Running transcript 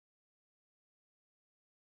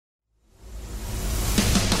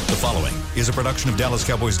following is a production of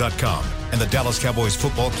DallasCowboys.com and the Dallas Cowboys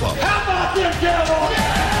Football Club. How about them Cowboys?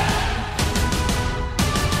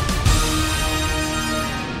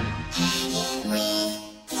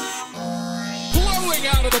 Blowing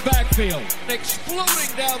out of the backfield,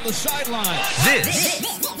 exploding down the sideline.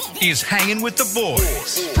 This is Hanging with the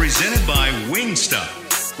Boys, presented by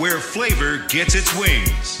Wingstop, where flavor gets its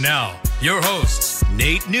wings. Now, your hosts,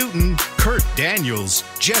 Nate Newton, Kurt Daniels,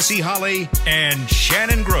 Jesse Holley, and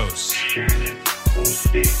Shannon Gross.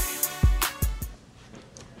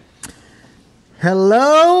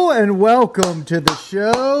 Hello and welcome to the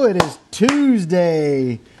show. It is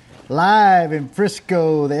Tuesday, live in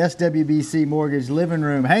Frisco, the SWBC Mortgage Living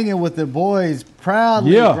Room. Hanging with the Boys,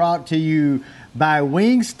 proudly brought to you by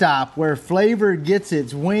Wingstop, where flavor gets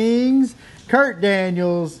its wings. Kurt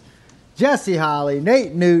Daniels, Jesse Holley,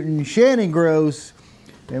 Nate Newton, Shannon Gross,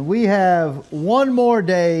 and we have one more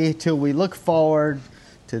day till we look forward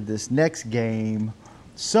to this next game.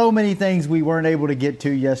 So many things we weren't able to get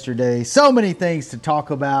to yesterday. So many things to talk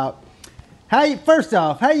about. First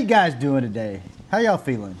off, how you guys doing today? How y'all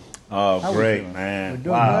feeling? Oh, great, man.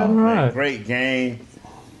 Wow, man, great game.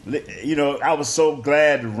 You know, I was so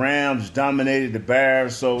glad the Rams dominated the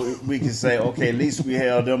Bears, so we can say, okay, at least we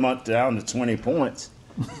held them up down to 20 points.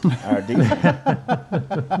 Our defense.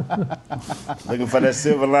 Looking for that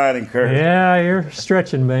silver lining, Kurt. Yeah, you're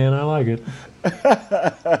stretching, man. I like it.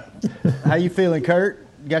 How you feeling, Kurt?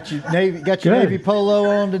 Got your Navy polo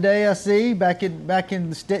on today, I see. Back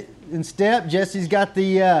in step. Jesse's got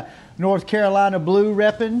the North Carolina blue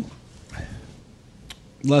repping.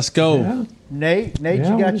 Let's go. Yeah. Nate,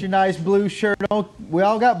 you got your nice blue shirt on. We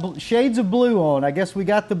all got shades of blue on. I guess we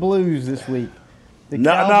got the blues this week.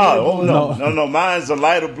 No. Mine's a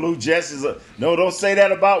lighter blue. Jesse's no. Don't say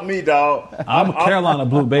that about me, dog. I'm Carolina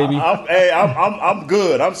blue, baby. I'm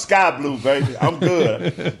good. I'm sky blue, baby. I'm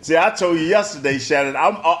good. See, I told you yesterday, Shannon.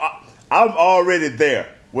 I'm already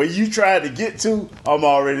there. Where you tried to get to, I'm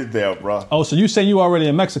already there, bro. Oh, so you saying you already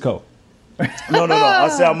in Mexico? No. I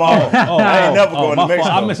said I'm all. I ain't never going to Mexico.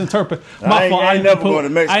 I misinterpret. I ain't never going to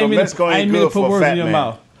Mexico. Mexico ain't good for a fat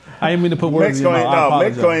man. I didn't mean to put words in your mouth.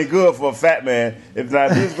 Mexico ain't good for a fat man. If he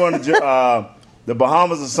was going to the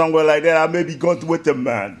Bahamas or somewhere like that, I may be going with them,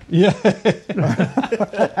 man. Yeah.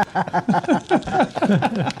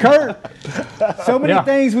 Kurt, so many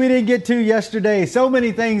things we didn't get to yesterday. So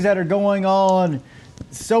many things that are going on.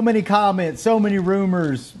 So many comments. So many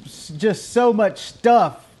rumors. Just so much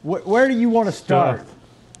stuff. Where do you want to start?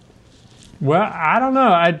 Well, I don't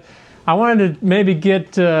know. I wanted to maybe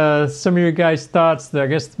get some of your guys' thoughts. I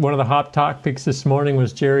guess one of the hot topics this morning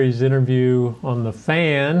was Jerry's interview on The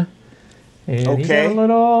Fan. And he got a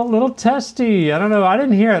little testy. I don't know. I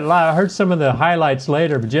didn't hear it live. I heard some of the highlights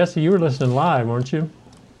later. But, Jesse, you were listening live, weren't you?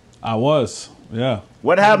 I was, yeah.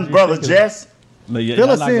 What happened, brother Jess? No, y'all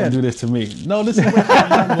not going to do this to me. No, this is what y'all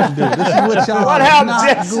not going to do. This is what y'all are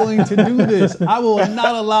not going to do this. I will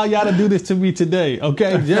not allow y'all to do this to me today,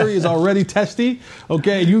 okay? Jerry is already testy,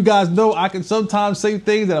 okay? You guys know I can sometimes say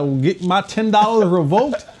things that will get my $10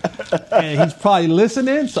 revoked, and he's probably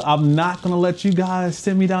listening, so I'm not going to let you guys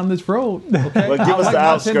send me down this road, okay? Well, give us the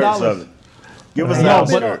outskirts of it. Give us the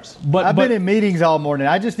outskirts. I've been in meetings all morning.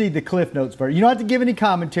 I just need the Cliff Notes first. You don't have to give any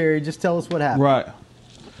commentary. Just tell us what happened. Right.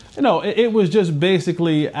 No, it was just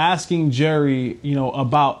basically asking Jerry,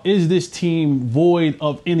 about is this team void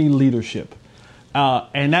of any leadership?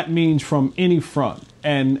 And that means from any front.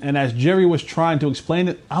 And as Jerry was trying to explain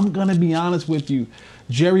it, I'm going to be honest with you.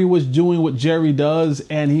 Jerry was doing what Jerry does,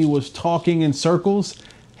 and he was talking in circles.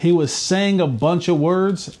 He was saying a bunch of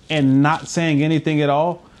words and not saying anything at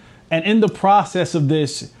all. And in the process of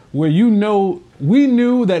this, where we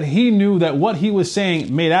knew that he knew that what he was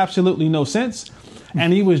saying made absolutely no sense.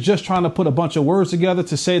 And he was just trying to put a bunch of words together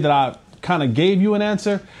to say that I kind of gave you an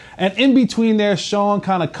answer. And in between there, Sean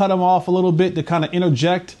kind of cut him off a little bit to kind of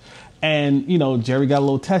interject. And, Jerry got a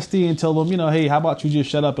little testy and told him, hey, how about you just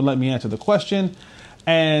shut up and let me answer the question?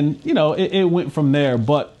 And, it went from there.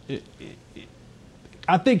 But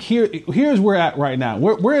I think here's where we're at right now.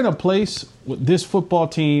 We're in a place with this football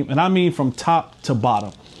team, and I mean from top to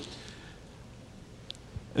bottom.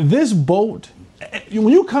 This boat... When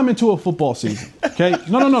you come into a football season, okay?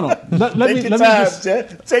 No.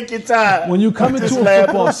 Take your time. When you come into a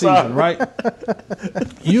football season, right?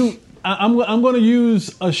 I'm going to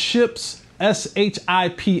use a ship's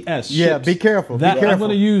SHIPS. Yeah, be careful. I'm going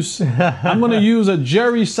to use a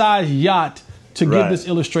Jerry-sized yacht to give this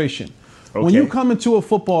illustration. Okay. When you come into a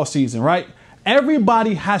football season, right?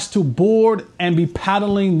 Everybody has to board and be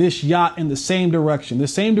paddling this yacht in the same direction. The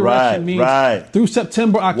same direction means through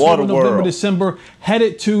September, October, November, December,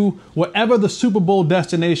 headed to wherever the Super Bowl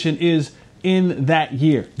destination is in that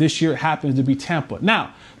year. This year it happens to be Tampa.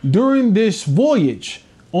 Now, during this voyage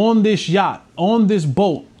on this yacht, on this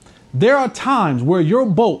boat, there are times where your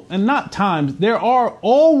boat, and not times, there are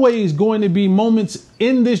always going to be moments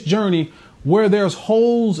in this journey where there's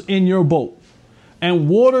holes in your boat and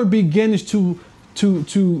water begins to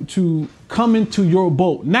come into your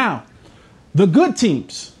boat. Now, the good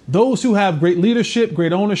teams, those who have great leadership,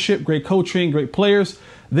 great ownership, great coaching, great players,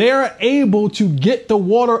 they're able to get the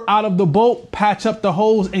water out of the boat, patch up the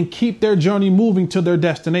holes, and keep their journey moving to their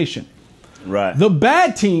destination. Right. The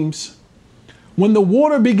bad teams, when the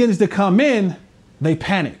water begins to come in, they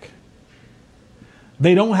panic.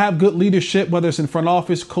 They don't have good leadership, whether it's in front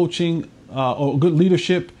office, coaching, or good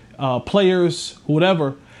leadership, players,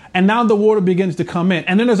 whatever. And now the water begins to come in.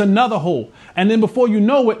 And then there's another hole. And then before you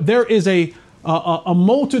know it, there is a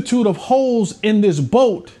multitude of holes in this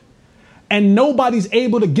boat. And nobody's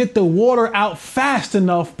able to get the water out fast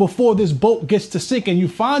enough before this boat gets to sink. And you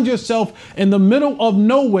find yourself in the middle of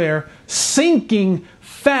nowhere, sinking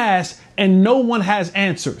fast, and no one has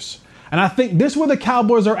answers. And I think this is where the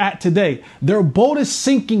Cowboys are at today. Their boat is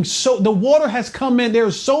sinking. So the water has come in.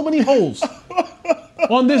 There's so many holes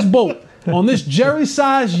on this boat, on this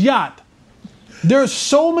Jerry-sized yacht. There's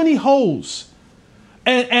so many holes.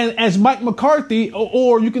 And as Mike McCarthy,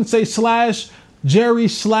 or you can say /Jerry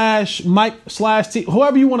 /Mike /T,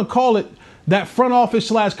 whoever you want to call it, that front office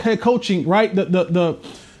 / head coaching, right? The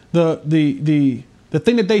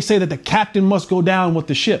thing that they say that the captain must go down with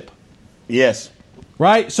the ship. Yes.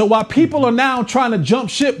 Right? So while people are now trying to jump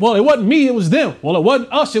ship, well, it wasn't me, it was them. Well, it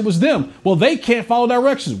wasn't us, it was them. Well, they can't follow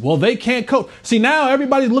directions. Well, they can't coach. See, now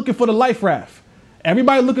everybody's looking for the life raft.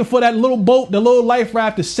 Everybody looking for that little boat, the little life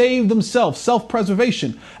raft to save themselves,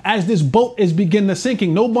 self-preservation. As this boat is beginning to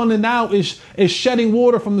sinking, no one now is shedding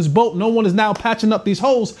water from this boat. No one is now patching up these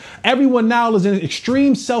holes. Everyone now is in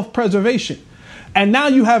extreme self-preservation. And now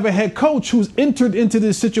you have a head coach who's entered into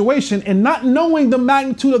this situation and not knowing the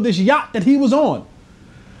magnitude of this yacht that he was on.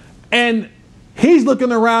 And he's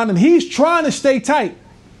looking around and he's trying to stay tight.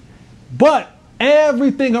 But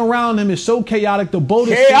everything around him is so chaotic. The boat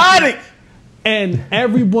is chaotic. And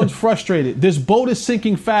everyone's frustrated. This boat is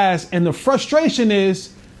sinking fast. And the frustration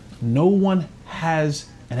is no one has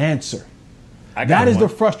an answer. That is the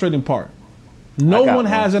frustrating part. No one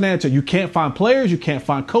has an answer. You can't find players. You can't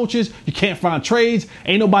find coaches. You can't find trades.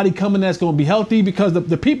 Ain't nobody coming that's going to be healthy because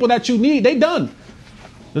the people that you need, they done.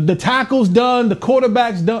 The tackle's done. The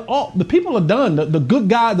quarterback's done. Oh, the people are done. The good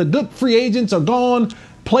guys, the good free agents are gone.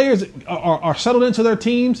 Players are settled into their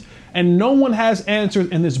teams. And no one has answers.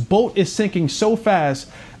 And this boat is sinking so fast.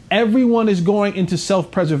 Everyone is going into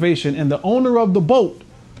self-preservation. And the owner of the boat,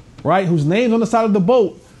 right, whose name's on the side of the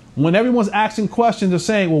boat, when everyone's asking questions, they're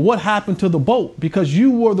saying, well, what happened to the boat? Because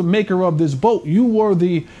you were the maker of this boat. You were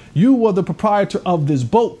the proprietor of this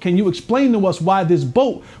boat. Can you explain to us why this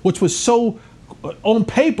boat, which was so on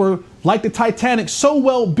paper, like the Titanic, so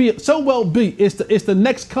well built, it's the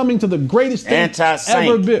next coming to the greatest thing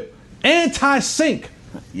ever built. Anti-sink.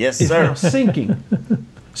 Yes, is sir. Now sinking.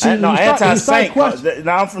 See, anti-sink.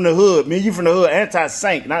 Now I'm from the hood. Me and you from the hood.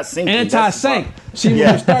 Anti-sink, not sinking. Anti-sink. See,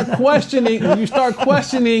 when you start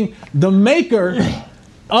questioning the maker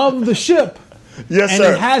of the ship, yes, and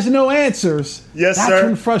sir, it has no answers. Yes, that's sir.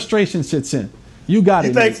 When frustration sits in. You got it.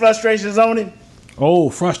 You think frustration's on him? Oh,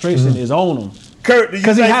 frustration is on him. Kurt, do you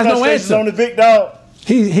think he has no frustration's answer on the big dog?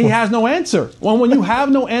 He has no answer. Well, when you have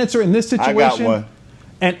no answer in this situation, I got one.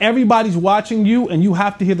 And everybody's watching you, and you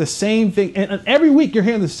have to hear the same thing, and every week you're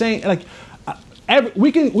hearing the same. Like,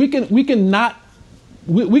 we can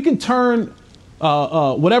turn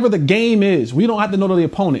whatever the game is. We don't have to know the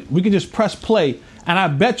opponent. We can just press play, and I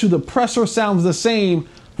bet you the presser sounds the same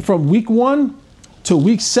from week 1 to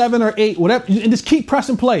week 7 or 8, whatever, and just keep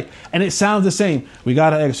pressing play, and it sounds the same. We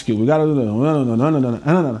gotta execute. We gotta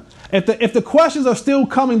no. If the questions are still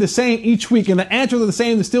coming the same each week and the answers are the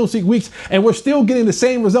same in still 6 weeks and we're still getting the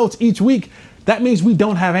same results each week, that means we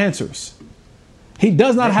don't have answers. He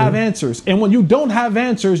does not have answers. And when you don't have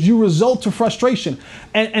answers, you result to frustration.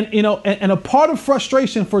 And a part of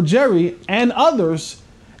frustration for Jerry and others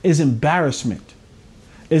is embarrassment.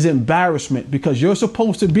 Because you're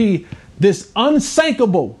supposed to be this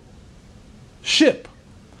unsinkable ship.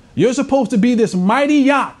 You're supposed to be this mighty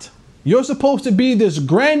yacht. You're supposed to be this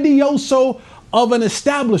grandioso of an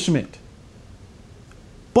establishment.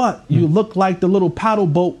 But you look like the little paddle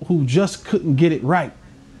boat who just couldn't get it right.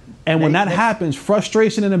 And when Nate, that happens,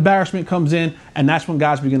 frustration and embarrassment comes in, and that's when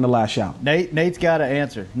guys begin to lash out. Nate's got to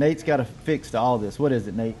answer. Nate's got to fix to all this. What is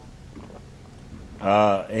it, Nate?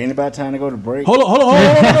 Ain't about time to go to break. Hold on,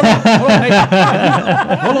 Nate.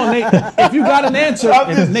 Hold on, Nate. If you got an answer,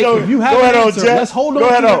 Nate, if you have an answer, let's hold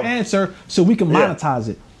on to your answer so we can monetize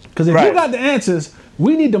it. Because if you got the answers,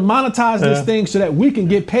 we need to monetize this thing so that we can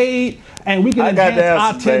get paid and we can enhance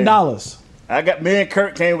our $10. Me and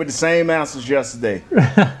Kurt came with the same answers yesterday.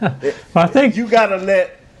 I think you got to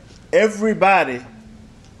let everybody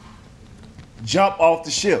jump off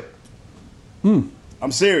the ship.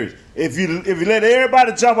 I'm serious. If you let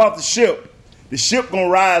everybody jump off the ship gonna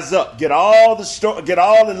rise up. Get all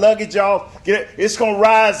the luggage off. It's gonna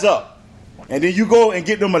rise up, and then you go and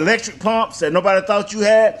get them electric pumps that nobody thought you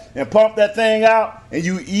had, and pump that thing out, and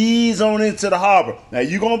you ease on into the harbor. Now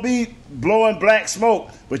you're gonna be blowing black smoke,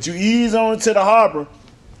 but you ease on into the harbor,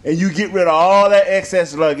 and you get rid of all that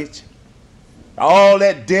excess luggage, all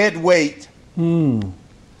that dead weight, and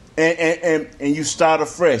you start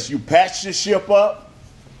afresh. You patch the ship up.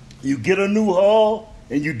 You get a new hull,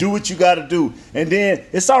 and you do what you got to do. And then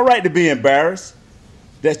it's all right to be embarrassed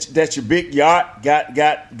that your big yacht got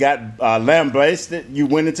lambasted. You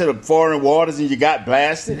went into the foreign waters and you got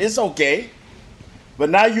blasted. It's okay.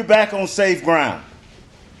 But now you're back on safe ground.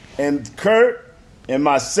 And Kurt and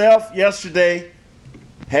myself yesterday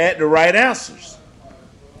had the right answers.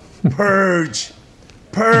 Purge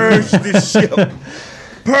the ship.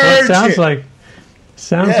 Purge it.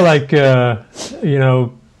 Sounds like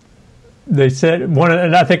they said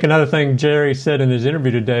and I think another thing Jerry said in his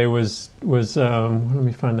interview today was let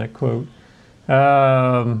me find that quote.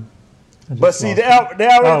 But see, they already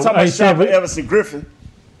talking about Shopper Everson Griffin.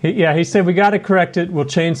 He said we got to correct it. We'll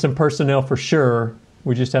change some personnel for sure.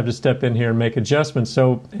 We just have to step in here and make adjustments.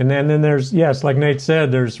 So and then there's like Nate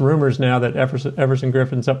said, there's rumors now that Everson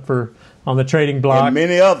Griffin's up on the trading block, and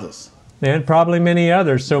many others, and probably many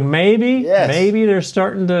others. So maybe they're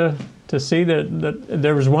starting to see that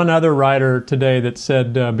there was one other writer today that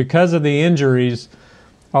said because of the injuries,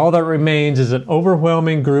 all that remains is an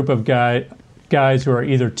overwhelming group of guys who are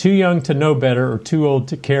either too young to know better or too old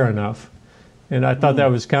to care enough. And I thought that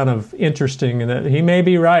was kind of interesting, and that he may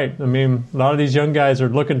be right. I mean, a lot of these young guys are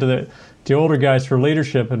looking to the older guys for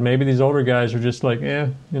leadership, and maybe these older guys are just like,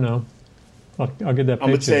 I'll get that paycheck. I'm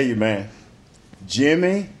going to tell you, man,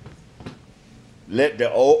 Jimmy, let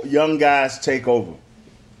the young guys take over.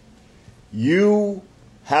 You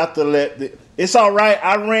have to it's all right.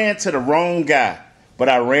 I ran to the wrong guy, but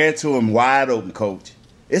I ran to him wide open, Coach.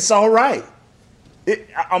 It's all right.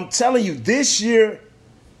 I'm telling you, this year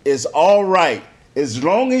is all right as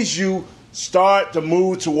long as you start to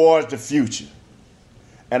move towards the future.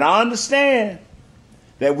 And I understand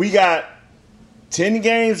that we got 10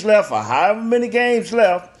 games left or however many games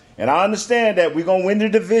left, and I understand that we're going to win the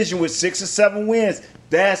division with 6 or 7 wins.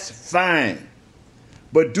 That's fine.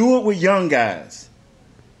 But do it with young guys.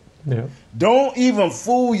 Yeah. Don't even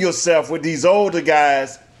fool yourself with these older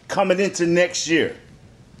guys coming into next year.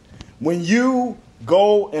 When you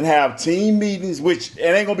go and have team meetings, which it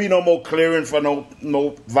ain't going to be no more clearing for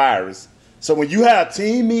no virus. So when you have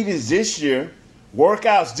team meetings this year,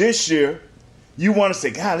 workouts this year, you want to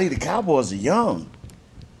say, golly, the Cowboys are young.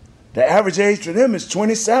 The average age for them is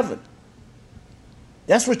 27.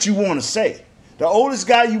 That's what you want to say. The oldest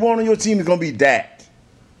guy you want on your team is going to be Dak.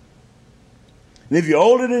 And if you're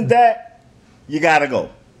older than that, you got to go.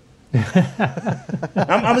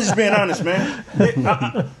 I'm just being honest, man.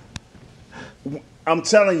 I'm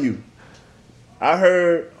telling you, I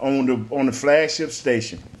heard on the flagship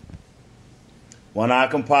station one of our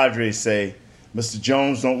compadres say, Mr.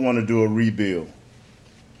 Jones don't want to do a rebuild.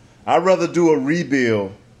 I'd rather do a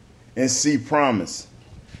rebuild and see promise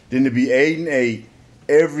than to be 8-8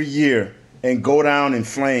 every year and go down in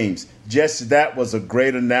flames. Just that was a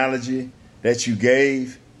great analogy that you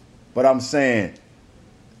gave, but I'm saying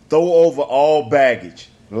throw over all baggage,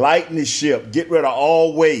 lighten the ship, get rid of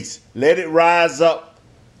all waste, let it rise up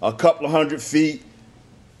a couple of 100 feet,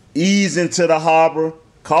 ease into the harbor,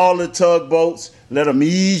 call the tugboats, let them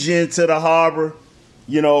ease you into the harbor,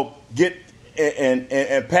 get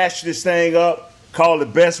and patch this thing up, call the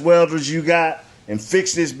best welders you got, and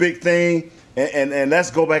fix this big thing. And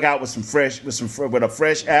let's go back out with a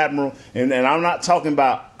fresh admiral. And I'm not talking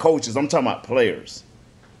about coaches. I'm talking about players.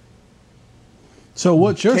 So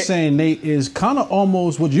what you're saying, Nate, is kind of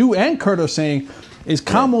almost what you and Kurt are saying is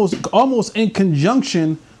almost in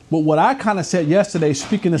conjunction with what I kind of said yesterday,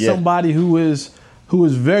 speaking to somebody who is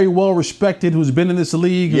very well respected, who's been in this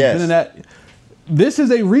league, who's been in that. This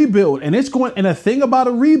is a rebuild, and it's going. And the thing about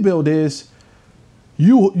a rebuild is,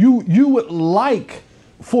 you would like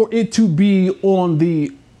for it to be on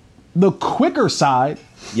the quicker side.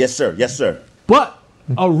 Yes, sir. Yes, sir. But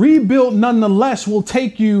a rebuild nonetheless will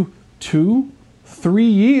take you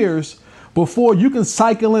 2-3 years before you can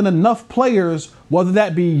cycle in enough players, whether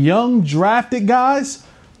that be young drafted guys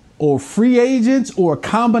or free agents or a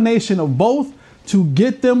combination of both, to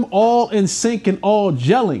get them all in sync and all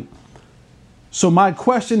gelling. So my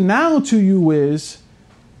question now to you is,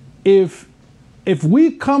 if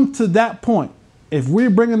we come to that point, if we're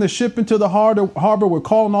bringing the ship into the harbor, we're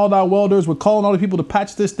calling all our welders, we're calling all the people to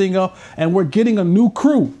patch this thing up, and we're getting a new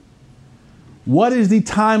crew, what is the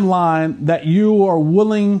timeline that you are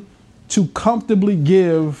willing to comfortably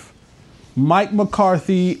give Mike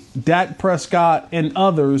McCarthy, Dak Prescott, and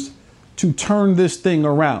others to turn this thing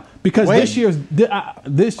around? Because this year's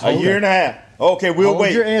a year and a half. Okay, we'll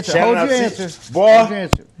wait. Hold your answer. Shout Hold out your to- answer. Boy. Hold your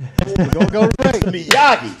answer. We're going to go to break.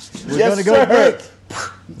 Miyagi. We're Yes, going to go to sir. break.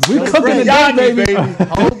 we cooking today, Miyagi, baby. baby.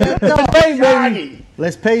 Hold that thought. Hey, baby. Miyagi.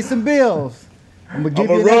 Let's pay some bills. I'm I'm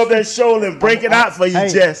gonna rub that shoulder and break it out for you, Hey,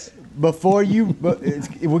 Jess. Before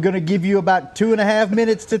we're going to give you about 2.5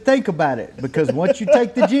 minutes to think about it, because once you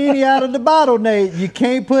take the genie out of the bottle, Nate, you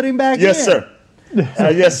can't put him back in. Yes, sir.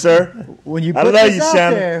 Yes, sir. When you I put love this you, out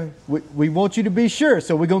Shannon. there, we want you to be sure.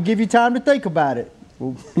 So we're going to give you time to think about it.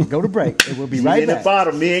 We'll go to break, and we'll be right in the back.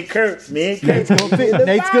 bottom, me and Kurt. Nate's going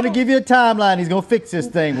to give you a timeline. He's going to fix this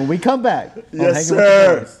thing when we come back. on Yes, Hanging with the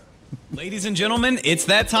sir. Boys. Ladies and gentlemen, it's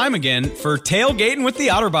that time again for Tailgating with the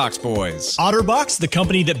OtterBox Boys. OtterBox, the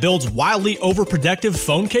company that builds wildly overprotective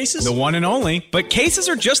phone cases? The one and only. But cases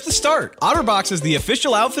are just the start. OtterBox is the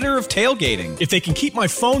official outfitter of tailgating. If they can keep my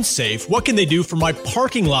phone safe, what can they do for my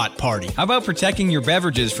parking lot party? How about protecting your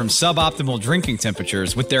beverages from suboptimal drinking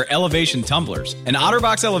temperatures with their elevation tumblers? And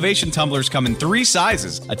OtterBox elevation tumblers come in 3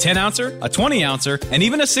 sizes: a 10-ouncer, a 20-ouncer, and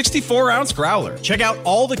even a 64-ounce growler. Check out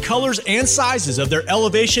all the colors and sizes of their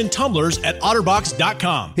elevation tumblers at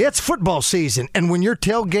otterbox.com. It's football season, and when you're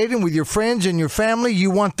tailgating with your friends and your family, you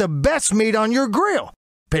want the best meat on your grill.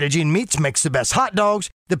 Pettigene Meats makes the best hot dogs,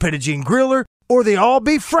 the Pettigene Griller, or the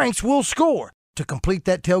all-beef Franks will score. To complete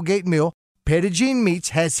that tailgate meal, Pettigene Meats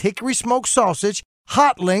has hickory smoked sausage,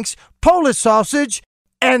 hot links, Polish sausage,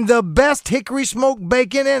 and the best hickory smoked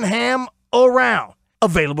bacon and ham around.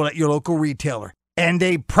 Available at your local retailer. And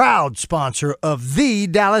a proud sponsor of the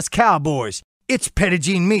Dallas Cowboys. It's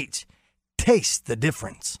Pettigene Meats. Taste the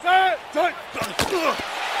difference. We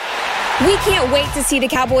can't wait to see the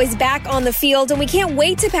Cowboys back on the field, and we can't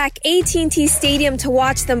wait to pack AT&T Stadium to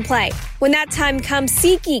watch them play. When that time comes,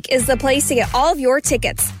 SeatGeek is the place to get all of your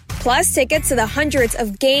tickets. Plus, tickets to the hundreds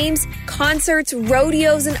of games, concerts,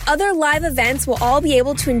 rodeos, and other live events we'll all be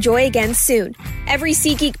able to enjoy again soon. Every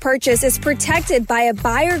SeatGeek purchase is protected by a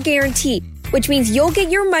buyer guarantee, which means you'll get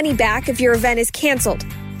your money back if your event is canceled.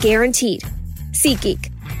 Guaranteed. SeatGeek.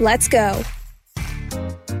 Let's go.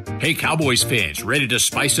 Hey, Cowboys fans, ready to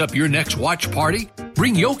spice up your next watch party?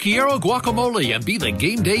 Bring Yo Quiero guacamole and be the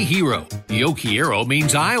game day hero. Yo Quiero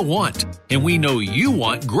means I want, and we know you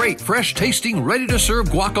want great, fresh-tasting, ready-to-serve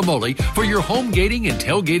guacamole for your home gating and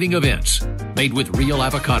tailgating events. Made with real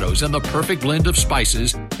avocados and the perfect blend of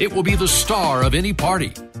spices, it will be the star of any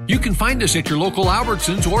party. You can find us at your local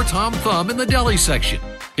Albertsons or Tom Thumb in the deli section.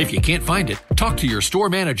 If you can't find it, talk to your store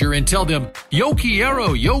manager and tell them, Yo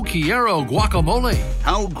Quiero guacamole.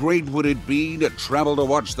 How great would it be to travel to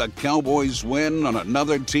watch the Cowboys win on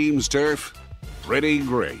another team's turf? Pretty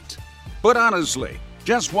great. But honestly,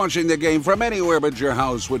 just watching the game from anywhere but your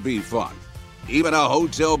house would be fun. Even a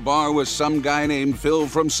hotel bar with some guy named Phil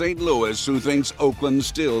from St. Louis who thinks Oakland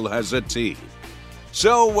still has a team.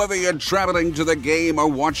 So whether you're traveling to the game or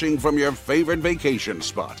watching from your favorite vacation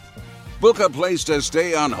spot, book a place to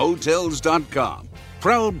stay on Hotels.com,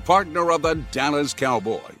 proud partner of the Dallas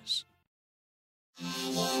Cowboys.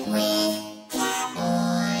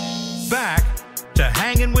 Back to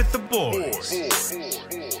Hanging with the Boys.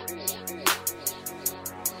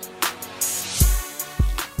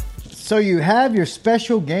 So you have your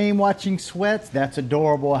special game watching sweats. That's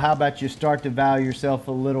adorable. How about you start to value yourself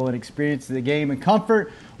a little and experience the game in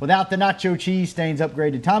comfort without the nacho cheese stains?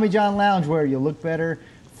 Upgrade to Tommy John Loungewear. You'll look better,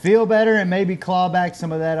 feel better, and maybe claw back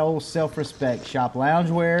some of that old self-respect. Shop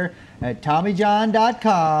loungewear at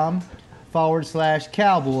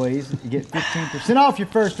TommyJohn.com/Cowboys. You get 15% off your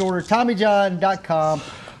first order.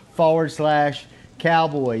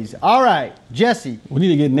 TommyJohn.com/Cowboys. All right, Jesse. We need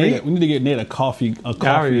to get Nate. We need to get Nate a coffee read.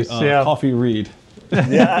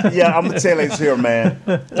 Yeah, I'm gonna tell it here, man.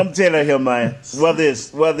 Whether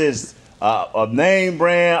it's a name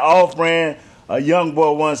brand, off brand. A young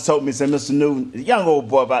boy once told me, said, Mr. Newton, a young old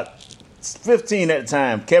boy, about 15 at the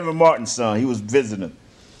time, Kevin Martin's son, he was visiting.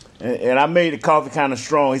 And I made the coffee kind of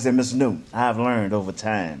strong. He said, Mr. Newton, I've learned over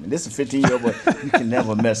time. And this is a 15-year-old boy. You can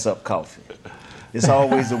never mess up coffee. It's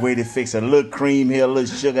always a way to fix it. A little cream here, a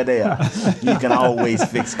little sugar there. You can always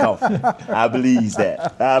fix coffee. I believe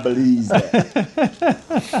that.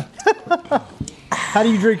 How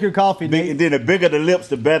do you drink your coffee, Nate? And then the bigger the lips,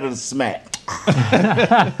 the better the smack.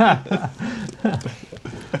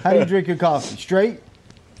 How do you drink your coffee? Straight?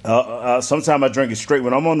 Sometimes I drink it straight.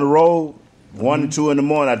 When I'm on the road, 1 and 2 in the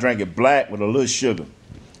morning, I drink it black with a little sugar.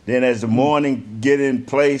 Then as the morning get in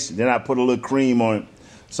place, then I put a little cream on it.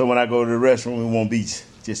 So when I go to the restroom, it won't be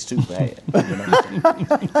just too bad.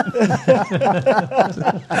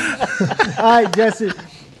 All right, Jesse.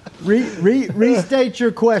 Restate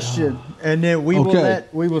your question, and then we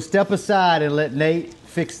will step aside and let Nate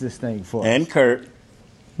fix this thing for us. And Kurt.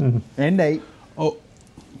 And Nate. Oh,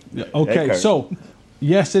 okay. So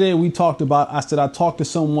yesterday we talked about. I talked to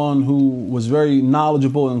someone who was very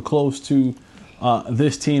knowledgeable and close to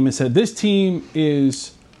this team, and said this team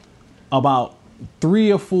is about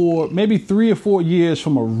 3 or 4 years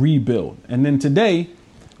from a rebuild. And then today,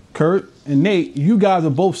 Kurt and Nate, you guys are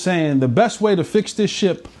both saying the best way to fix this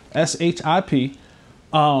ship, SHIP,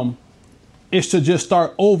 is to just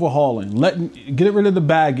start overhauling, get rid of the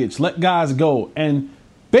baggage, let guys go, and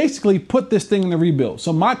basically put this thing in the rebuild.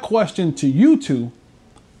 So my question to you two,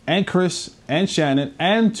 and Chris and Shannon,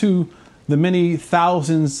 and to the many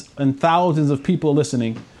thousands and thousands of people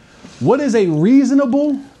listening, what is a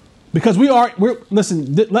reasonable? Because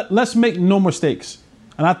let's make no mistakes.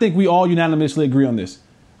 And I think we all unanimously agree on this.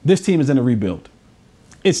 This team is in a rebuild.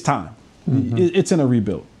 It's time. Mm-hmm. It's in a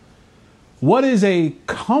rebuild. What is a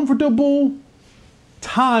comfortable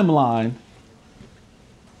timeline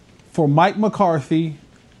for Mike McCarthy,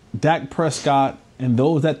 Dak Prescott, and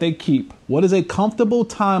those that they keep? What is a comfortable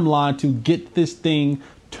timeline to get this thing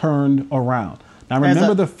turned around? Now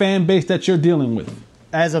remember the fan base that you're dealing with.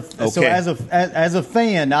 As a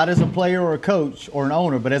fan, not as a player or a coach or an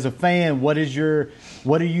owner, but as a fan, what do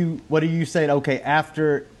you say? Okay,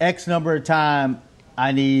 after X number of time,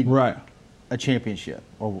 I need a championship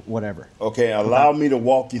or whatever. Okay, allow me to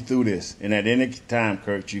walk you through this, and at any time,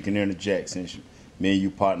 Kurt, you can interject since me and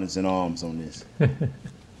you partners in arms on this.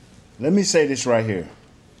 Let me say this right here.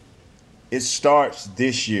 It starts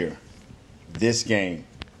this year, this game,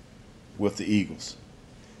 with the Eagles.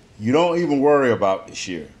 You don't even worry about this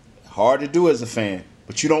year. Hard to do as a fan,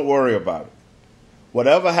 but you don't worry about it.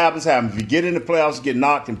 Whatever happens. If you get in the playoffs, get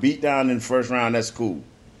knocked and beat down in the first round, that's cool.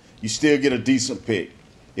 You still get a decent pick.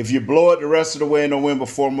 If you blow it the rest of the way and don't win but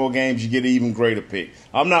 4 more games, you get an even greater pick.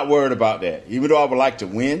 I'm not worried about that. Even though I would like to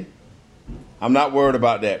win, I'm not worried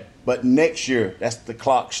about that. But next year, that's the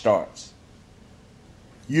clock starts.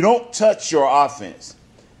 You don't touch your offense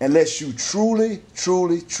unless you truly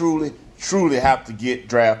have to get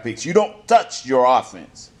draft picks. You don't touch your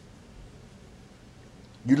offense.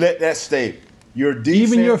 You let that stay. Your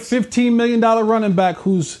defense, even your $15 million running back,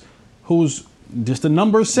 who's just the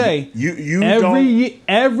numbers say,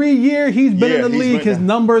 every year he's been in the league, his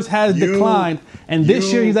numbers has declined, and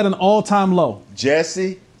this year he's at an all-time low.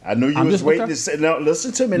 Jesse, I knew you was waiting to say. Now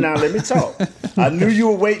listen to me. Now let me talk. I knew you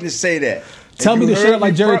were waiting to say that. Tell me to shut up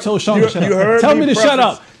like Jerry told Sean to shut up. Tell me to shut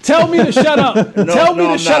up. Tell me to shut up. Tell me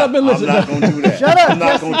to shut up and listen. I'm not going to do that. Shut up, I'm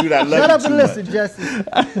not going to do that. Shut up and listen,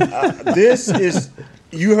 Jesse. This is,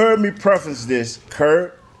 you heard me preference this,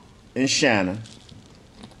 Kurt and Shannon.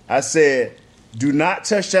 I said, do not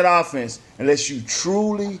touch that offense unless you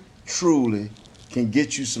truly can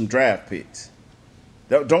get you some draft picks.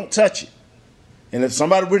 Don't touch it. And if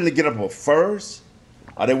somebody willing to get up a first,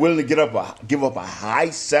 are they willing to give up a high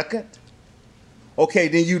second? Okay,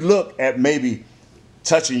 then you look at maybe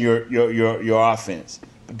touching your offense.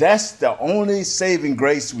 But that's the only saving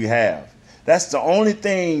grace we have. That's the only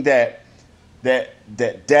thing that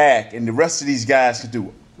Dak and the rest of these guys can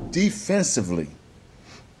do. Defensively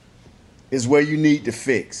is where you need to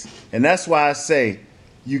fix. And that's why I say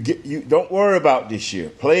you don't worry about this year.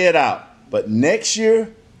 Play it out. But next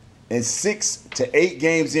year and 6 to 8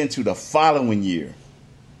 games into the following year,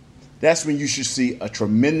 that's when you should see a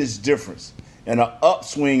tremendous difference and an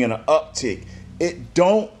upswing and an uptick.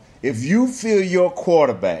 If you feel your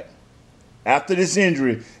quarterback, after this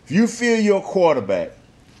injury, if you feel your quarterback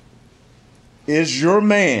is your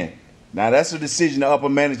man, now that's a decision the upper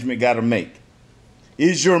management got to make,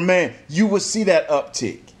 is your man, you will see that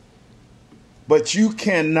uptick. But you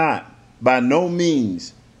cannot, by no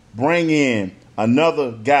means, bring in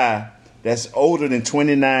another guy that's older than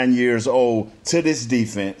 29 years old to this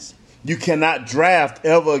defense. You cannot draft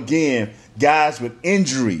ever again guys with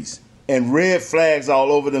injuries and red flags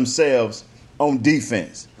all over themselves on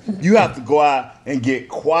defense. You have to go out and get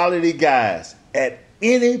quality guys at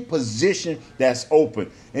any position that's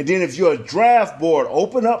open. And then if your draft board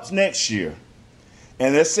open up next year,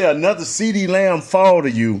 and let's say another CeeDee Lamb fall to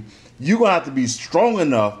you, you're going to have to be strong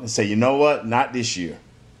enough and say, you know what, not this year.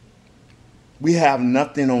 We have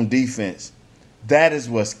nothing on defense. That is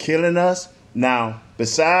what's killing us. Now,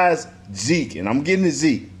 besides Zeke, and I'm getting to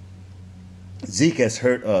Zeke, Zeke has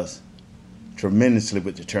hurt us tremendously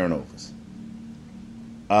with the turnovers.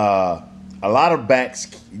 A lot of backs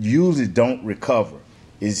usually don't recover.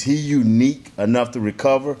 Is he unique enough to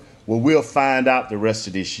recover? Well, we'll find out the rest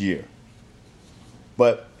of this year.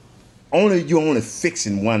 But you're only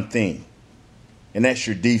fixing one thing, and that's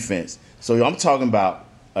your defense. So I'm talking about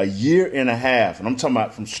a year and a half, and I'm talking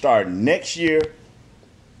about from starting next year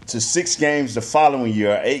to 6 games the following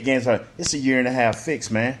year, 8 games. It's a year and a half fix,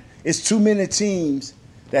 man. It's too many teams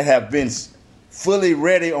that have been fully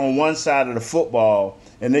ready on one side of the football,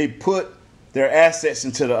 and they put their assets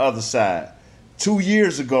into the other side. 2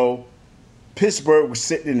 years ago, Pittsburgh was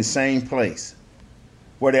sitting in the same place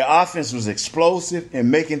where their offense was explosive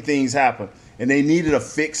and making things happen, and they needed a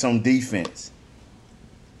fix on defense.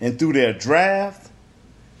 And through their draft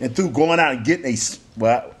and through going out and getting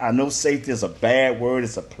I know safety is a bad word,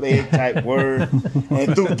 it's a plague-type word,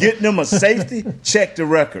 and through getting them a safety, check the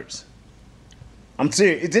records. I'm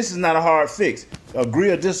serious. This is not a hard fix.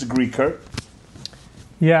 Agree or disagree, Kurt?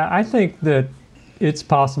 Yeah, I think that it's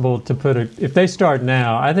possible to put if they start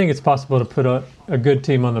now, I think it's possible to put a good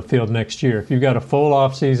team on the field next year. If you've got a full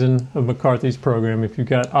offseason of McCarthy's program, if you've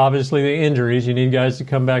got obviously the injuries, you need guys to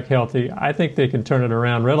come back healthy, I think they can turn it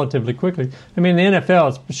around relatively quickly. I mean, the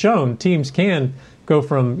NFL has shown teams can go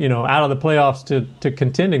from, out of the playoffs to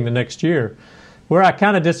contending the next year. Where I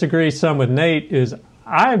kind of disagree some with Nate is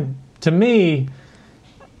to me,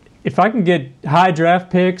 if I can get high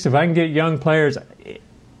draft picks, if I can get young players,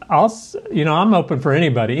 I'm open for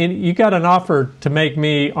anybody. And you got an offer to make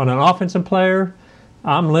me on an offensive player,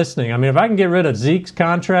 I'm listening. I mean, if I can get rid of Zeke's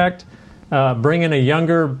contract, bring in a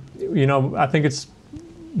younger, I think it's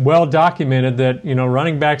well documented that,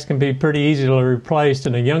 running backs can be pretty easily replaced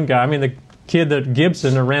and a young guy. I mean, the kid that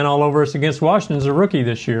Gibson that ran all over us against Washington is a rookie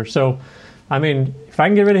this year. So, I mean, if I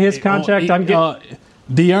can get rid of his contract, I'm getting...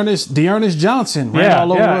 Dearness Johnson ran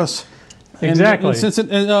all over us. Exactly.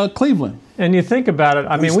 In Cleveland. And you think about it,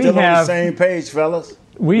 I mean, we still have... on the same page, fellas.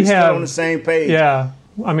 We're still on the same page. Yeah.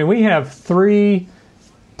 I mean, we have 3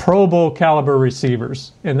 Pro Bowl caliber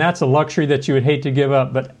receivers, and that's a luxury that you would hate to give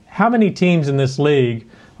up. But how many teams in this league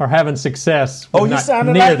are having success with not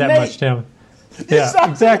near like that Nate. much talent? Yeah,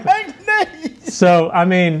 exactly. Like So, I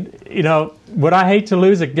mean, would I hate to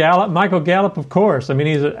lose Michael Gallup? Of course. I mean,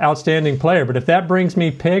 he's an outstanding player. But if that brings me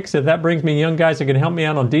picks, if that brings me young guys that can help me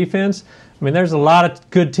out on defense, I mean, there's a lot of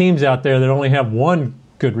good teams out there that only have 1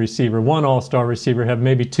 good receiver, 1 all-star receiver, have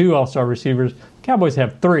maybe 2 all-star receivers. Cowboys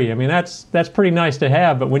have 3. I mean, that's pretty nice to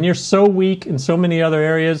have. But when you're so weak in so many other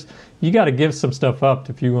areas, you got to give some stuff up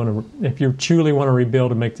if you truly want to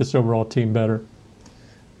rebuild and make this overall team better.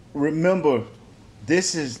 Remember,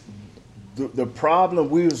 this is the problem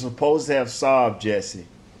we were supposed to have solved, Jesse,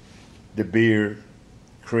 the Beard,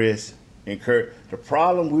 Chris, and Kurt. The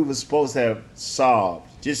problem we were supposed to have solved,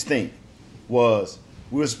 just think, was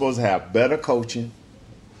we were supposed to have better coaching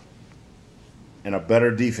and a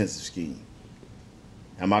better defensive scheme.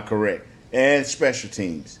 Am I correct? And special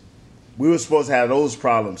teams. We were supposed to have those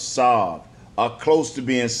problems solved or close to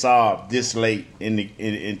being solved this late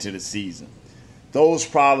into the season. Those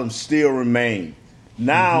problems still remain.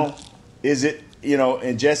 Now, is it,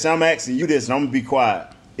 and Jesse, I'm asking you this, and I'm going to be quiet.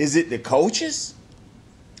 Is it the coaches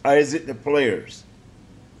or is it the players?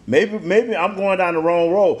 Maybe I'm going down the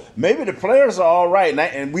wrong road. Maybe the players are all right,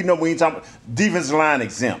 and we know we ain't talking about defensive line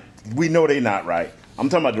exempt. We know they're not right. I'm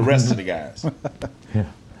talking about the rest of the guys.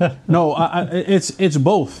 No, it's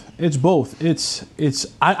both. It's both.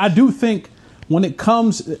 I do think when it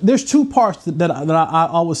comes, there's 2 parts that I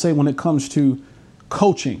always say when it comes to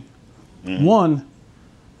coaching. Mm-hmm. One,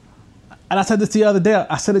 and I said this the other day,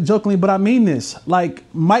 I said it jokingly, but I mean this. Like,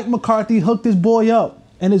 Mike McCarthy hooked his boy up,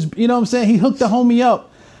 and you know what I'm saying? He hooked the homie up.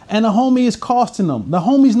 And the homie is costing them. The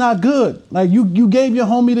homie's not good. Like, you gave your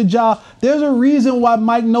homie the job. There's a reason why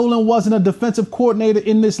Mike Nolan wasn't a defensive coordinator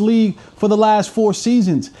in this league for the last 4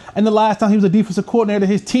 seasons. And the last time he was a defensive coordinator,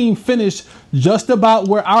 his team finished just about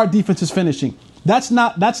where our defense is finishing. That's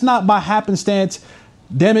not by happenstance.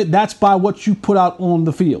 Damn it, that's by what you put out on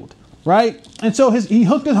the field, right? And so he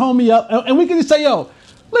hooked his homie up, and we can just say, yo,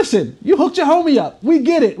 listen, you hooked your homie up. We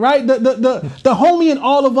get it, right? The homie and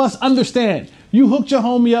all of us understand. You hooked your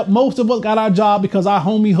homie up. Most of us got our job because our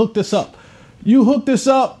homie hooked us up. You hooked us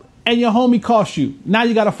up. and your homie cost you. Now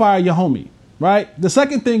you got to fire your homie, right? The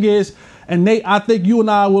second thing is, and Nate, I think you and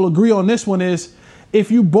I will agree on this one, is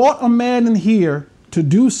if you brought a man in here to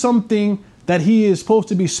do something that he is supposed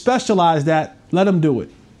to be specialized at, let him do it.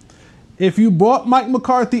 If you brought Mike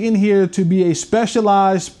McCarthy in here to be a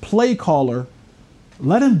specialized play caller,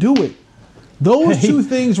 let him do it. Those two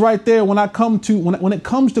things right there, when it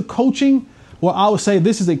comes to coaching, well, I would say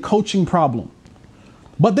this is a coaching problem.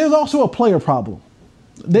 But there's also a player problem.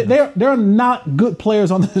 There are not good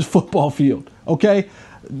players on this football field, okay?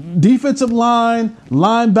 Defensive line,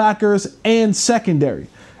 linebackers, and secondary.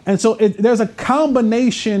 And so there's a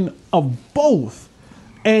combination of both,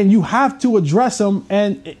 and you have to address them.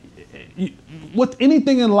 And with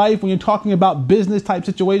anything in life, when you're talking about business type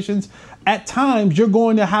situations, at times you're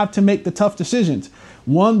going to have to make the tough decisions.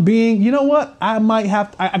 One being, you know what, I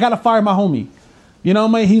got to fire my homie. You know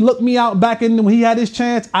what I mean? He looked me out back when he had his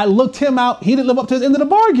chance. I looked him out. He didn't live up to his end of the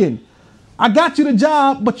bargain. I got you the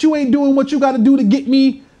job, but you ain't doing what you got to do to get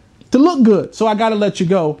me to look good. So I got to let you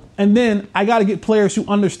go. And then I got to get players who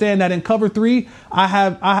understand that in cover 3, I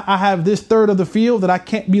have this third of the field that I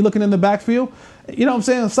can't be looking in the backfield. You know what I'm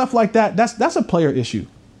saying? Stuff like that. That's a player issue.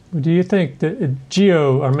 Do you think that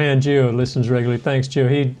Gio, our man Gio, listens regularly? Thanks,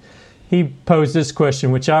 Gio. He posed this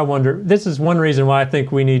question, which I wonder, this is one reason why I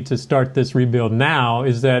think we need to start this rebuild now,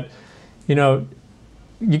 is that, you know,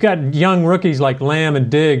 you got young rookies like Lamb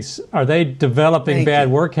and Diggs. Are they developing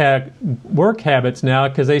bad work habits now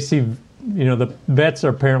because they see, you know, the vets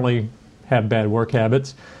apparently have bad work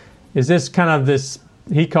habits? Is this kind of this,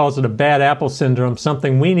 he calls it a bad apple syndrome,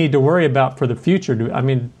 something we need to worry about for the future? I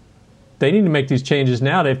mean, they need to make these changes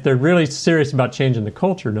now if they're really serious about changing the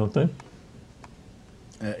culture, don't they?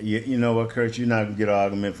 You know what, Kurt? You're not going to get an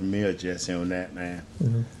argument from me or Jesse on that, man.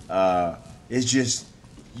 Mm-hmm. It's just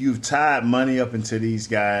you've tied money up into these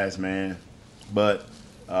guys, man. But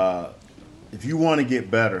if you want to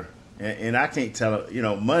get better, and I can't tell, you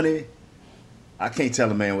know, money, I can't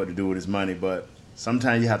tell a man what to do with his money, but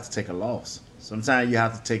sometimes you have to take a loss. Sometimes you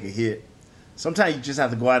have to take a hit. Sometimes you just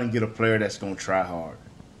have to go out and get a player that's going to try hard.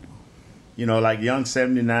 You know, like Young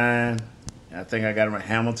 79, I think I got him at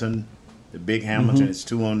Hamilton, the big Hamilton. It's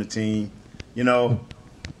 2 on the team. You know,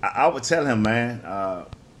 I would tell him, man,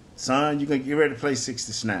 son, you're going to get ready to play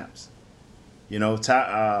 60 snaps. You know,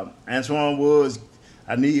 Antoine Woods,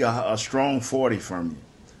 I need a strong 40 from you.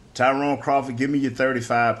 Tyrone Crawford, give me your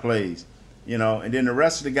 35 plays. You know, and then the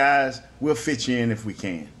rest of the guys, we'll fit you in if we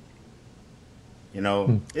can. You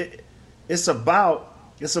know, it's about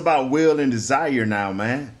will and desire now,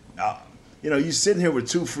 man. You know, you're sitting here with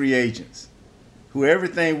 2 free agents who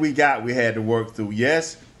everything we got we had to work through.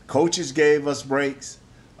 Yes, coaches gave us breaks,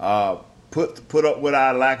 put up with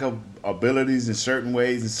our lack of abilities in certain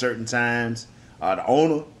ways and certain times. The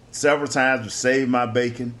owner several times would save my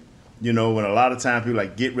bacon. You know, when a lot of times people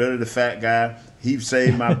like, get rid of the fat guy, he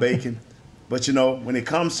saved my bacon. But, you know, when it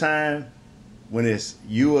comes time, when it's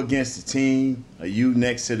you against the team or you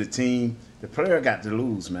next to the team, the player got to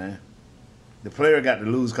lose, man. The player got to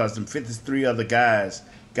lose because them 53 other guys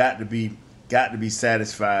got to be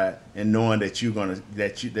satisfied in knowing that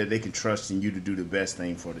that they can trust in you to do the best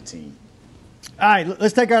thing for the team. All right,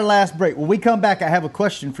 let's take our last break. When we come back, I have a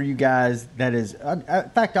question for you guys that is, in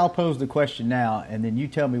fact, I'll pose the question now, and then you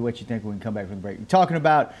tell me what you think when we come back from the break. We're talking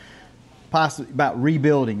about possibly about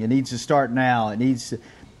rebuilding. It needs to start now.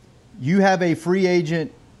 You have a free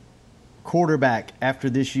agent quarterback after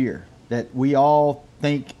this year that we all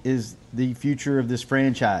think is the future of this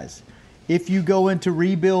franchise. If you go into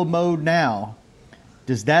rebuild mode now,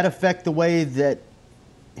 does that affect the way that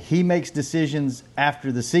he makes decisions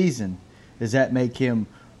after the season? Does that make him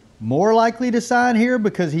more likely to sign here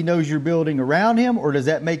because he knows you're building around him, or does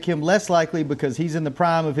that make him less likely because he's in the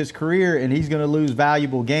prime of his career and he's going to lose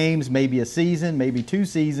valuable games, maybe a season, maybe 2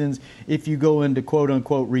 seasons, if you go into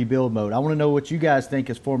quote-unquote rebuild mode? I want to know what you guys think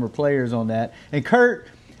as former players on that. And Kurt,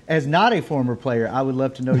 as not a former player, I would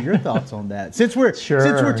love to know your thoughts on that. Since we're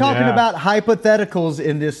talking about hypotheticals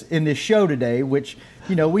in this show today, which,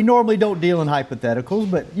 you know, we normally don't deal in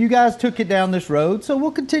hypotheticals, but you guys took it down this road, so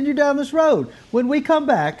we'll continue down this road. When we come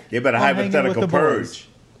back, you better hypothetical purge.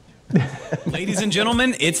 Ladies and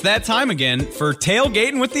gentlemen, it's that time again for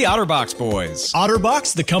Tailgating with the OtterBox Boys.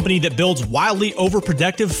 OtterBox, the company that builds wildly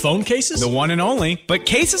overprotective phone cases? The one and only. But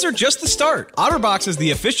cases are just the start. OtterBox is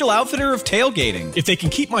the official outfitter of tailgating. If they can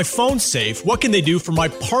keep my phone safe, what can they do for my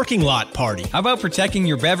parking lot party? How about protecting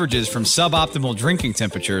your beverages from suboptimal drinking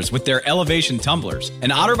temperatures with their elevation tumblers?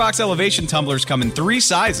 And OtterBox elevation tumblers come in 3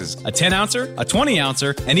 sizes: a 10-ouncer, a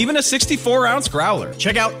 20-ouncer, and even a 64-ounce growler.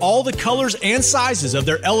 Check out all the colors and sizes of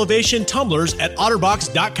their elevation Elevation tumblers at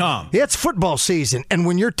otterbox.com. It's football season, and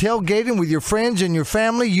when you're tailgating with your friends and your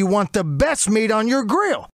family, you want the best meat on your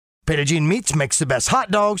grill. Petit Meats makes the best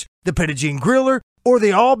hot dogs, the Petit Griller, or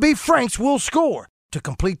the all-beef Franks will score. To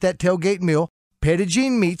complete that tailgate meal,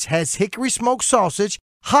 Petit Meats has hickory smoked sausage,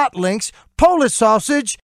 hot links, Polish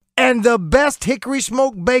sausage, and the best hickory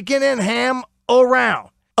smoked bacon and ham around.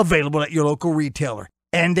 Available at your local retailer.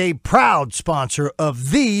 And a proud sponsor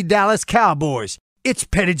of the Dallas Cowboys. It's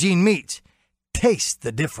Petit Meats. Taste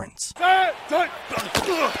the difference. We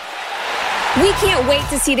can't wait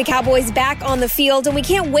to see the Cowboys back on the field, and we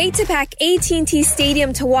can't wait to pack AT&T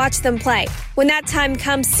Stadium to watch them play. When that time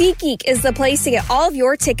comes, SeatGeek is the place to get all of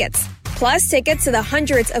your tickets. Plus, tickets to the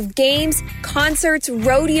hundreds of games, concerts,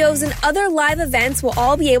 rodeos, and other live events we'll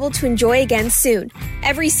all be able to enjoy again soon.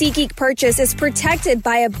 Every SeatGeek purchase is protected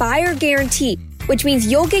by a buyer guarantee, which means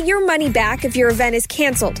you'll get your money back if your event is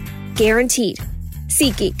canceled. Guaranteed.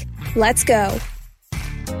 SeatGeek. Let's go.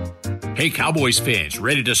 Hey, Cowboys fans,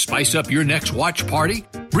 ready to spice up your next watch party?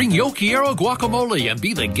 Bring Yo Quiero guacamole and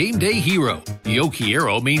be the game day hero. Yo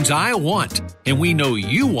Quiero means I want, and we know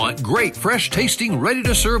you want great, fresh-tasting,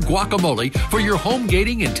 ready-to-serve guacamole for your home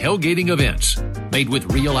gating and tailgating events. Made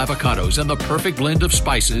with real avocados and the perfect blend of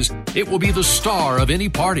spices, it will be the star of any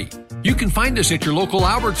party. You can find us at your local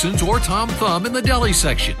Albertsons or Tom Thumb in the deli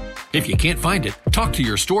section. If you can't find it, talk to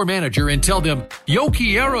your store manager and tell them, Yo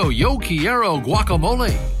Quiero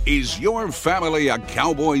guacamole. Is your family a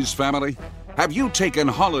Cowboys family? Have you taken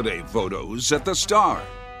holiday photos at the Star?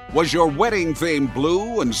 Was your wedding theme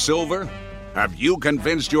blue and silver? Have you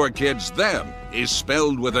convinced your kids them is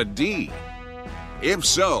spelled with a D? If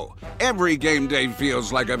so, every game day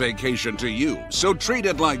feels like a vacation to you, so treat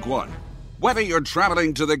it like one. Whether you're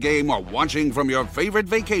traveling to the game or watching from your favorite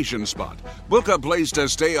vacation spot, book a place to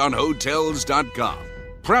stay on Hotels.com.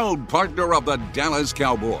 Proud partner of the Dallas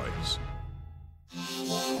Cowboys.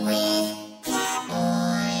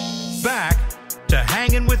 Back to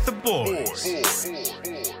Hanging with the Boys.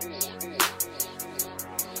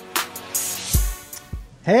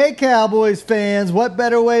 Hey, Cowboys fans, what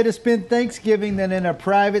better way to spend Thanksgiving than in a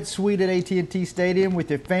private suite at AT&T Stadium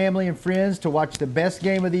with your family and friends to watch the best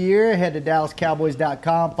game of the year? Head to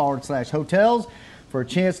DallasCowboys.com/hotels for a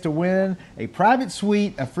chance to win a private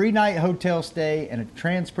suite, a free night hotel stay, and a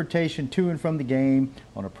transportation to and from the game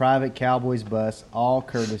on a private Cowboys bus, all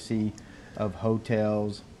courtesy of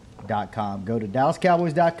Hotels.com. Go to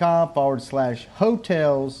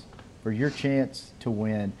DallasCowboys.com/hotels for your chance to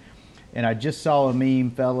win. And I just saw a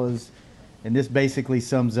meme, fellas, and this basically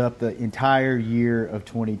sums up the entire year of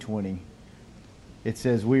 2020. It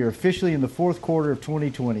says, we are officially in the fourth quarter of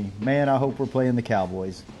 2020. Man, I hope we're playing the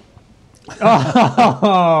Cowboys.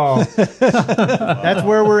 Oh. That's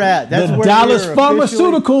where we're at. That's the where Dallas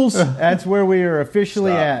Pharmaceuticals. That's where we are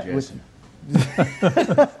officially at.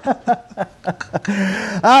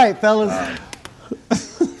 All right, fellas.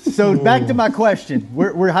 So back to my question.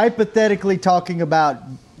 We're hypothetically talking about,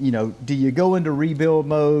 do you go into rebuild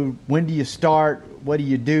mode? When do you start? What do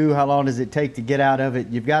you do? How long does it take to get out of it?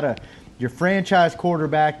 You've got your franchise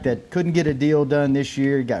quarterback that couldn't get a deal done this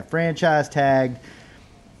year. You got franchise tagged.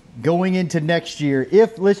 Going into next year,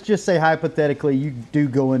 if, let's just say hypothetically, you do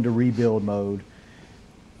go into rebuild mode,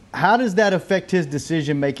 how does that affect his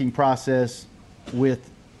decision-making process with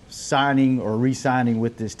signing or re-signing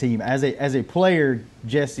with this team? As a player,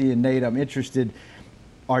 Jesse and Nate, I'm interested,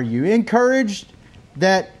 are you encouraged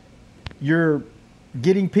that you're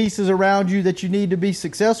getting pieces around you that you need to be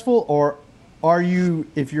successful, or are you,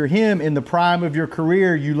 if you're him in the prime of your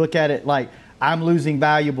career, you look at it like, I'm losing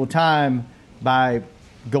valuable time by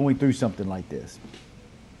going through something like this?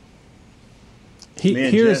 Me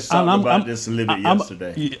and Jess talked about this a little bit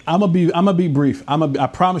yesterday. I'm gonna be brief. I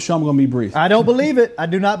promise you, I'm gonna be brief. I don't believe it. I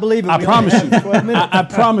do not believe it. I promise you. I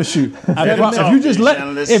promise you.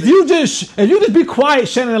 If you just be quiet,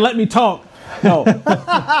 Shannon, and let me talk. No.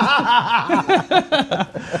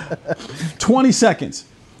 20 seconds.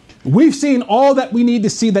 We've seen all that we need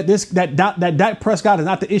to see that Dak Prescott is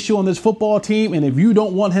not the issue on this football team. And if you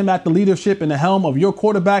don't want him at the leadership and the helm of your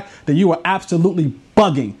quarterback, then you are absolutely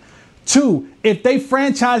bugging. 2, if they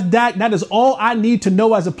franchise Dak, that is all I need to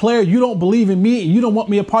know as a player. You don't believe in me and you don't want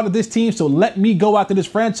me a part of this team, so let me go after this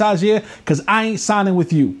franchise year because I ain't signing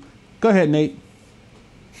with you. Go ahead, Nate.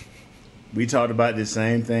 We talked about this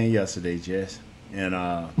same thing yesterday, Jess. And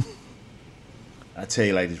I tell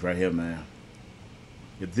you like this right here, man.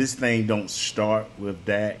 If this thing don't start with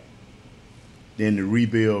Dak, then the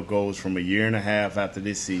rebuild goes from 1.5 years after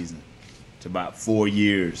this season to about 4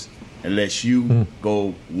 years, unless you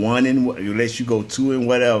go 2 and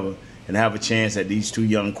whatever, and have a chance at these two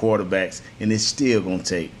young quarterbacks, and it's still gonna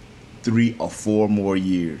take 3 or 4 more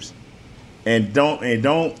years. And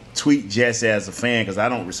don't tweet Jesse as a fan, because I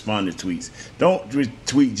don't respond to tweets. Don't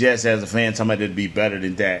tweet Jesse as a fan talking about it'd be better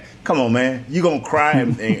than Dak. Come on, man. You're going to cry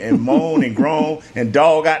and moan and groan and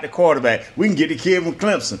dog out the quarterback. We can get the kid from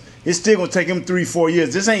Clemson. It's still going to take him 3-4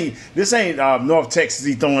 years. This ain't North Texas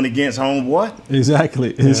he throwing against homeboy.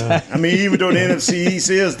 Exactly. I mean, even though the NFC East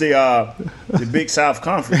is the Big South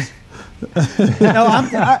Conference. No,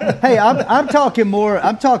 I'm talking more.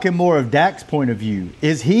 I'm talking more of Dak's point of view.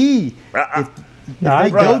 Is he? If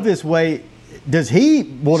they go this way, does he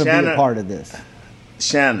want to be a part of this?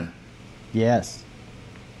 Shannon. Yes.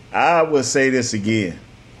 I will say this again.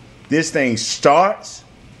 This thing starts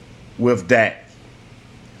with Dak.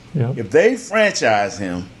 Yep. If they franchise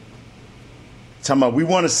him, talking about we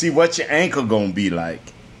want to see what your ankle gonna be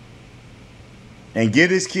like, and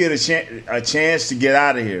give this kid a chance to get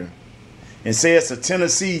out of here. And say it's a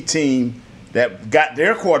Tennessee team that got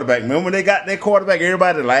their quarterback. Remember when they got their quarterback,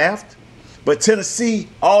 everybody laughed? But Tennessee,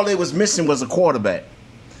 all they was missing was a quarterback.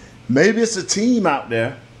 Maybe it's a team out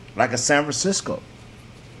there, like a San Francisco,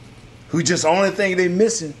 who just only thing they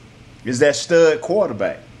missing is that stud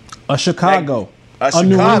quarterback. A Chicago. A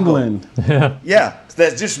New England. Yeah,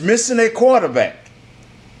 that's just missing their quarterback.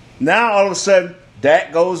 Now, all of a sudden,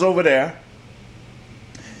 Dak goes over there,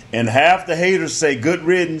 and half the haters say good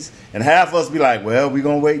riddance, and half of us be like, well, we're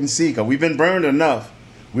going to wait and see, because we've been burned enough.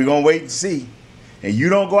 We're going to wait and see. And you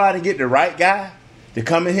don't go out and get the right guy to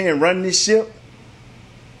come in here and run this ship,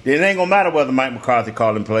 then it ain't going to matter whether Mike McCarthy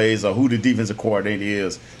calling plays or who the defensive coordinator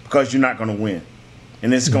is, because you're not going to win.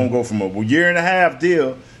 And it's going to go from a 1.5-year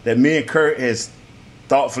deal that me and Kurt has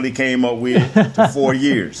thoughtfully came up with to 4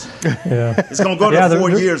 years. Yeah. It's going to go to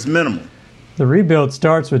 4 years minimum. The rebuild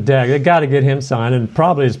starts with Dak. They got to get him signed, and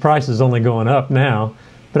probably his price is only going up now.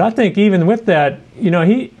 But I think even with that,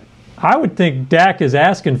 I would think Dak is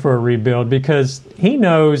asking for a rebuild because he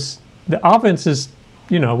knows the offense is,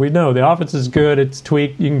 we know the offense is good. It's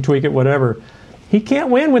tweaked. You can tweak it, whatever. He can't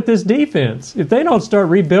win with this defense. If they don't start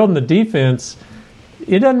rebuilding the defense,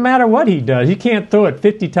 it doesn't matter what he does. He can't throw it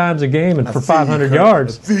 50 times a game and for 500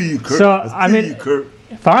 yards. So,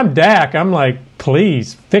 if I'm Dak, I'm like,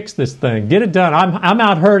 please fix this thing. Get it done. I'm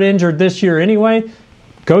out hurt, injured this year anyway.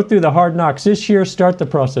 Go through the hard knocks this year. Start the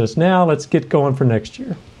process now. Let's get going for next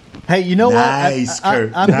year. Hey, you know nice, what?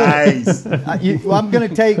 Kurt. Nice. I'm going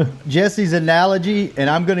to take Jesse's analogy, and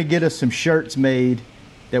I'm going to get us some shirts made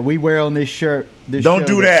that we wear on this shirt. Don't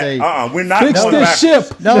do that. We're not fix going this backwards.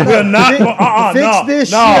 ship. No, we're not going. Fix this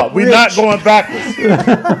ship. No, we're not going backwards.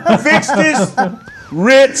 Fix this,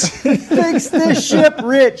 Rich. Fix this ship,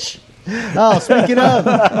 Rich. Oh, speaking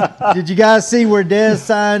of, did you guys see where Dez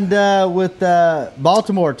signed with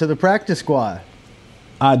Baltimore to the practice squad?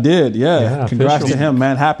 I did, yeah. Congrats to him,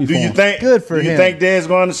 man. Happy for him. Good for him. Do you think Dez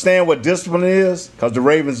going to understand what discipline is? Because the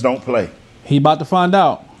Ravens don't play. He about to find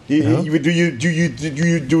out. Do you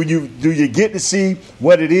get to see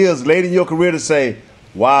what it is late in your career to say,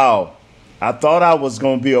 wow, I thought I was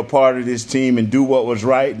going to be a part of this team and do what was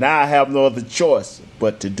right. Now I have no other choice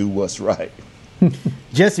but to do what's right.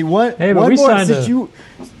 Jesse, one more since you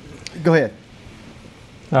go ahead.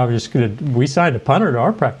 I was just we signed a punter to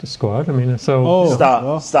our practice squad. I mean, so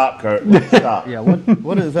stop, Kurt. Stop. Yeah,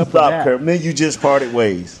 what is up with Stop, that? Kurt. Man, you just parted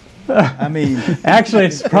ways. I mean, actually,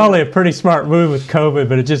 it's probably a pretty smart move with COVID,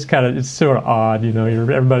 but it's sort of odd.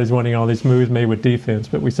 Everybody's wanting all these moves made with defense,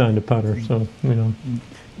 but we signed a punter, so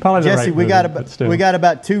probably Jesse, the right move, we got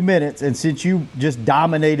about 2 minutes, and since you just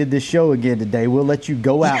dominated this show again today, we'll let you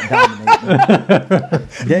go out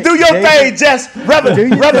dominating. Do your thing, Jess.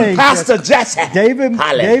 Reverend Pastor Jesse.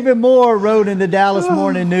 David Moore wrote in the Dallas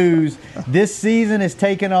Morning News, this season has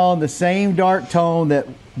taken on the same dark tone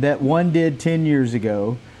that one did 10 years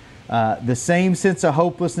ago. The same sense of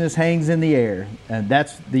hopelessness hangs in the air, and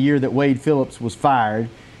that's the year that Wade Phillips was fired.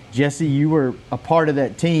 Jesse, you were a part of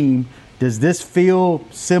that team. Does this feel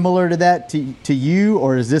similar to that to you,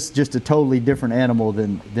 or is this just a totally different animal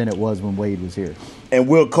than it was when Wade was here? And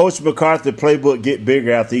will Coach McCarthy playbook get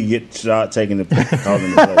bigger after he gets taking the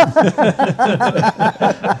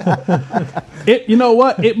You know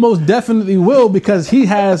what? It most definitely will, because he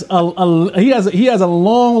has a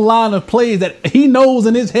long line of plays that he knows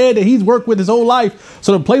in his head that he's worked with his whole life.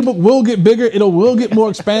 So the playbook will get bigger. It will get more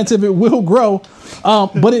expansive. It will grow,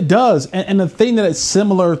 but it does. And the thing that is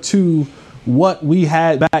similar to what we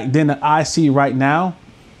had back then that I see right now,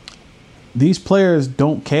 these players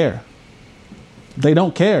don't care. They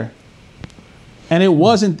don't care. And it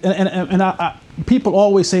wasn't, and I people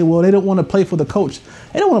always say, well, they don't want to play for the coach.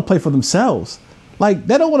 They don't want to play for themselves. Like,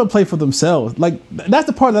 they don't want to play for themselves. Like, that's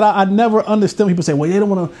the part that I never understand. People say, well, they don't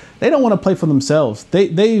want to play for themselves. They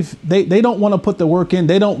don't want to put the work in.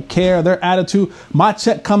 They don't care. Their attitude. My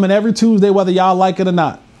check coming every Tuesday, whether y'all like it or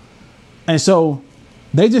not. And so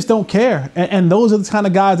they just don't care. And those are the kind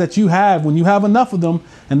of guys that you have when you have enough of them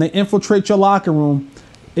and they infiltrate your locker room.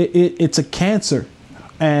 It's a cancer.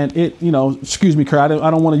 And excuse me, Kurt, I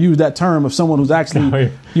don't want to use that term of someone who's actually,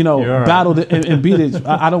 battled it and beat it.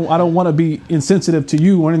 I don't want to be insensitive to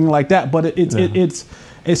you or anything like that. But it's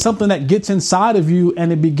something that gets inside of you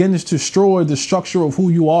and it begins to destroy the structure of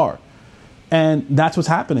who you are. And that's what's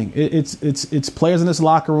happening. It's players in this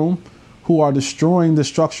locker room who are destroying the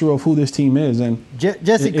structure of who this team is. And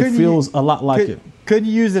Jesse, it feels a lot like it. Couldn't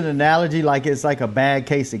you use an analogy like it's like a bad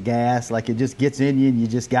case of gas, like it just gets in you and you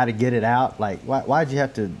just got to get it out? Like, why'd you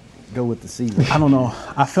have to go with the season? I don't know.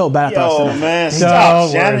 I felt bad. Yo, man,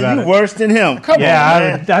 stop, Shannon. You worse than him. Come on,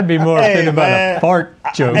 man. I'd be more thinking about a fart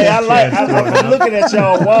joke. Hey, I'm looking at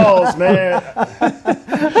y'all walls, man.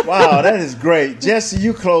 Wow, that is great. Jesse,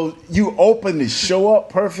 you opened the show up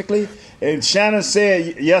perfectly. And Shannon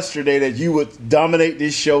said yesterday that you would dominate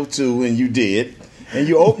this show too, and you did. And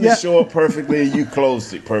you opened the show up perfectly, and you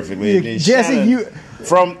closed it perfectly. Jesse, you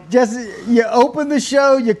opened the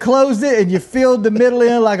show, you closed it, and you filled the middle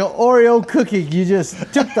in like an Oreo cookie. You just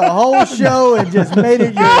took the whole show and just made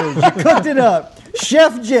it yours. You cooked it up.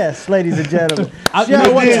 Chef Jess, ladies and gentlemen. You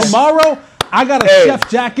know what? Tomorrow, I got a chef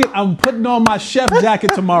jacket. I'm putting on my chef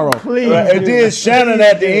jacket tomorrow. Please. And then Shannon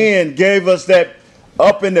at the end gave us that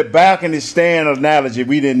up in the back in the stand analogy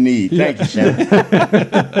we didn't need. Thank you, Shannon.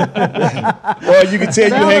 Well, you can tell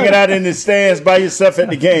you hanging out in the stands by yourself at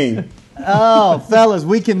the game. Oh, fellas,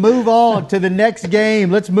 we can move on to the next game.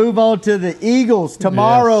 Let's move on to the Eagles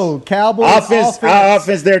tomorrow. Yes. Cowboys offense. Our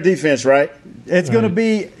offense, their defense, right? It's going to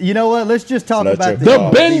be, you know what? Let's just talk about the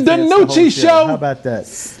Ben DiNucci show. How about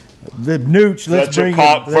that? The Nooch, let's bring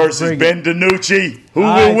Park versus Ben DiNucci. Who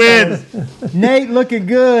will win? Nate looking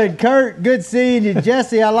good. Kurt, good seeing you.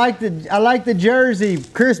 Jesse, I like the jersey.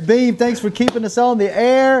 Chris Beam, thanks for keeping us on the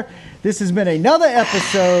air. This has been another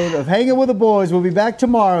episode of Hanging with the Boys. We'll be back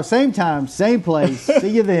tomorrow, same time, same place. See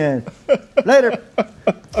you then. Later.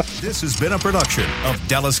 This has been a production of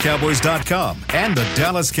DallasCowboys.com and the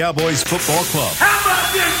Dallas Cowboys Football Club. How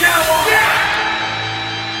about this, Cowboys? Yeah!